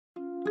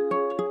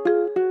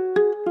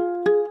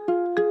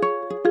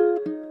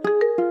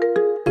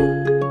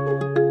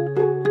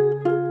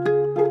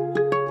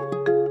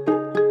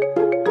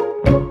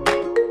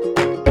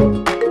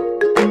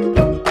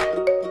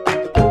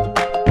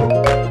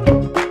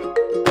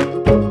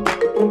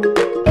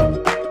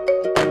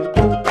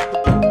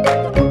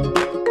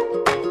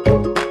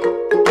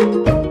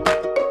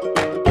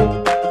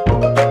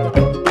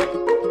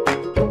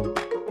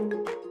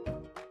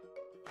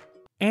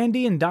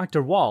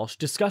Dr. Walsh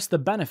discussed the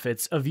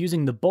benefits of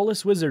using the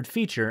Bolus Wizard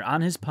feature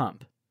on his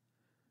pump.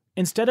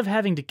 Instead of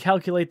having to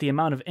calculate the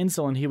amount of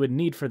insulin he would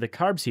need for the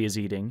carbs he is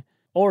eating,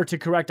 or to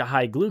correct a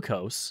high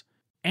glucose,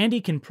 Andy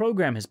can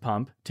program his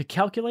pump to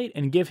calculate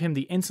and give him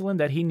the insulin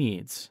that he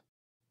needs.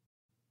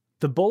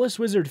 The Bolus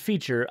Wizard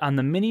feature on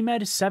the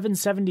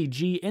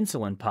MM770G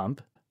insulin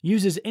pump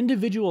uses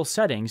individual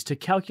settings to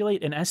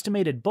calculate an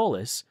estimated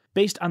bolus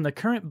based on the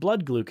current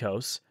blood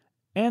glucose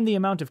and the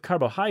amount of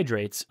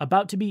carbohydrates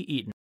about to be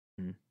eaten.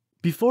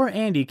 Before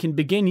Andy can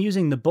begin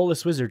using the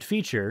Bolus Wizard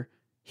feature,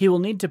 he will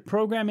need to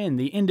program in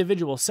the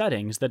individual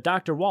settings that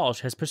Dr. Walsh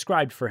has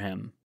prescribed for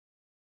him.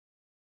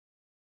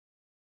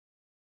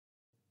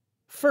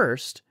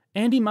 First,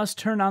 Andy must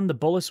turn on the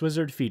Bolus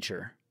Wizard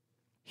feature.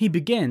 He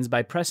begins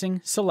by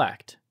pressing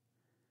Select.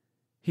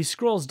 He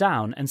scrolls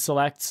down and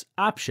selects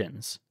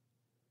Options.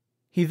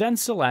 He then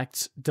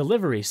selects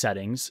Delivery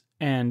Settings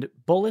and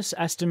Bolus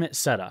Estimate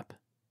Setup.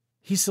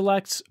 He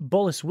selects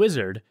Bolus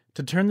Wizard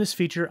to turn this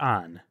feature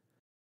on.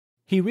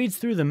 He reads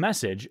through the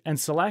message and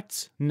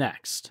selects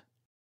Next.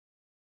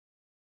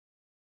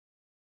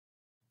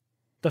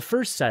 The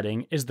first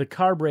setting is the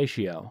carb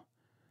ratio,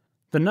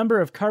 the number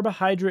of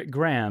carbohydrate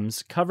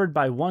grams covered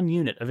by 1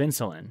 unit of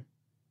insulin.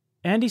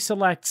 Andy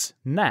selects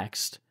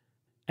Next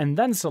and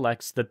then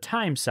selects the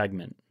time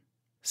segment.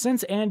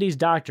 Since Andy's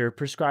doctor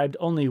prescribed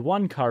only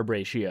 1 carb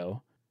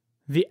ratio,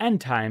 the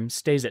end time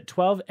stays at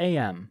 12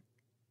 a.m.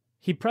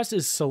 He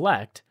presses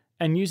Select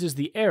and uses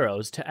the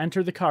arrows to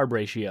enter the carb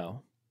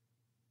ratio.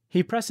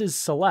 He presses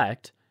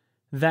Select,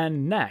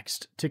 then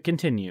Next to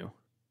continue.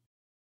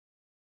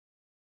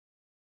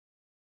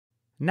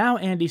 Now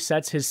Andy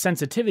sets his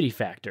sensitivity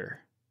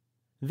factor.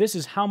 This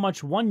is how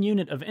much 1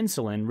 unit of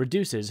insulin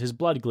reduces his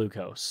blood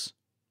glucose.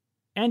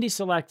 Andy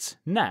selects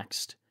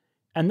Next,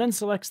 and then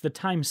selects the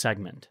time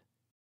segment.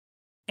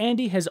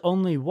 Andy has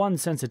only 1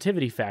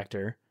 sensitivity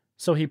factor,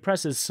 so he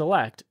presses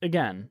Select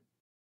again.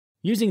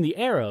 Using the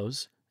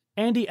arrows,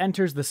 Andy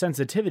enters the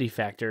sensitivity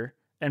factor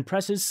and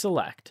presses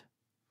Select.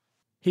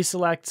 He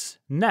selects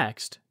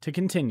Next to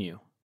continue.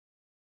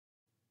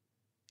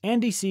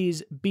 Andy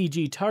sees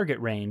BG target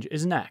range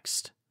is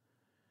next.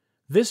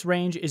 This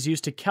range is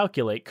used to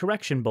calculate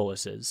correction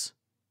boluses.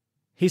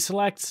 He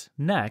selects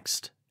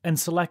Next and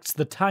selects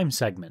the time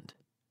segment.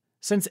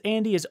 Since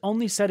Andy is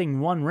only setting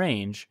 1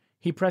 range,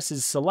 he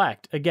presses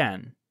Select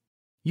again.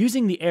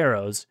 Using the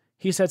arrows,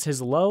 he sets his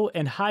low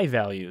and high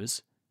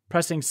values,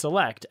 pressing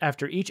Select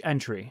after each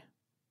entry.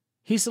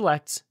 He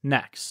selects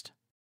Next.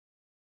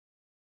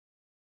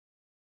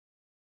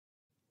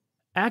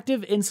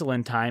 Active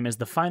insulin time is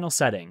the final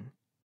setting.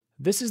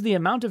 This is the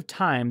amount of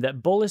time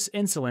that bolus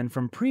insulin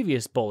from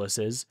previous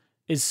boluses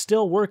is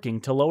still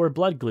working to lower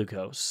blood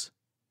glucose.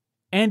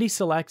 Andy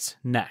selects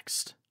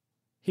Next.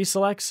 He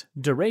selects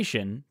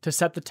Duration to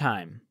set the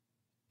time.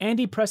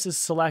 Andy presses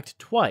Select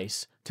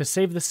twice to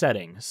save the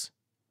settings.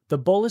 The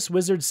Bolus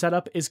Wizard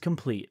setup is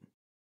complete.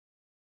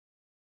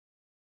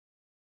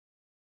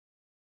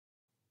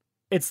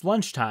 It's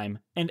lunchtime,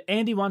 and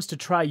Andy wants to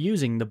try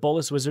using the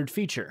Bolus Wizard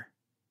feature.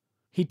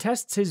 He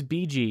tests his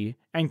BG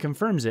and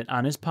confirms it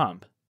on his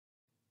pump.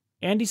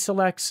 Andy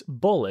selects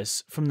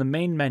Bolus from the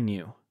main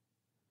menu.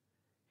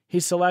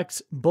 He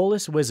selects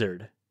Bolus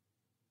Wizard.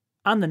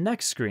 On the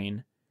next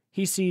screen,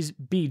 he sees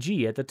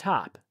BG at the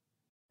top.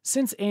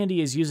 Since Andy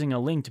is using a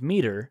linked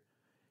meter,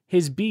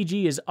 his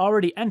BG is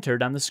already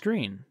entered on the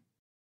screen.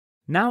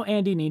 Now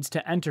Andy needs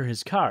to enter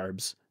his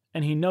carbs,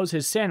 and he knows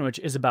his sandwich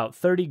is about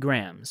 30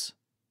 grams.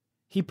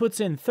 He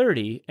puts in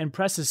 30 and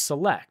presses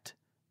Select,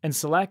 and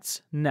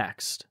selects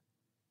Next.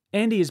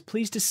 Andy is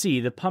pleased to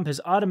see the pump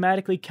has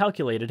automatically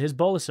calculated his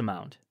bolus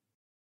amount.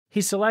 He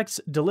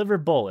selects Deliver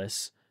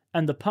Bolus,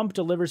 and the pump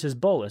delivers his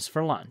bolus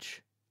for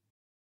lunch.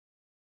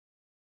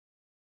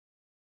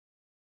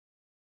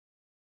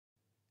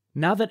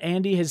 Now that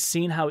Andy has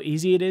seen how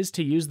easy it is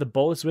to use the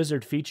Bolus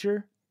Wizard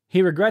feature,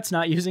 he regrets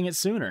not using it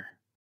sooner.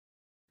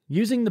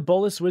 Using the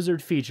Bolus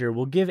Wizard feature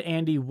will give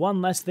Andy one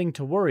less thing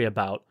to worry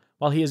about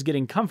while he is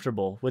getting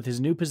comfortable with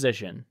his new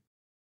position.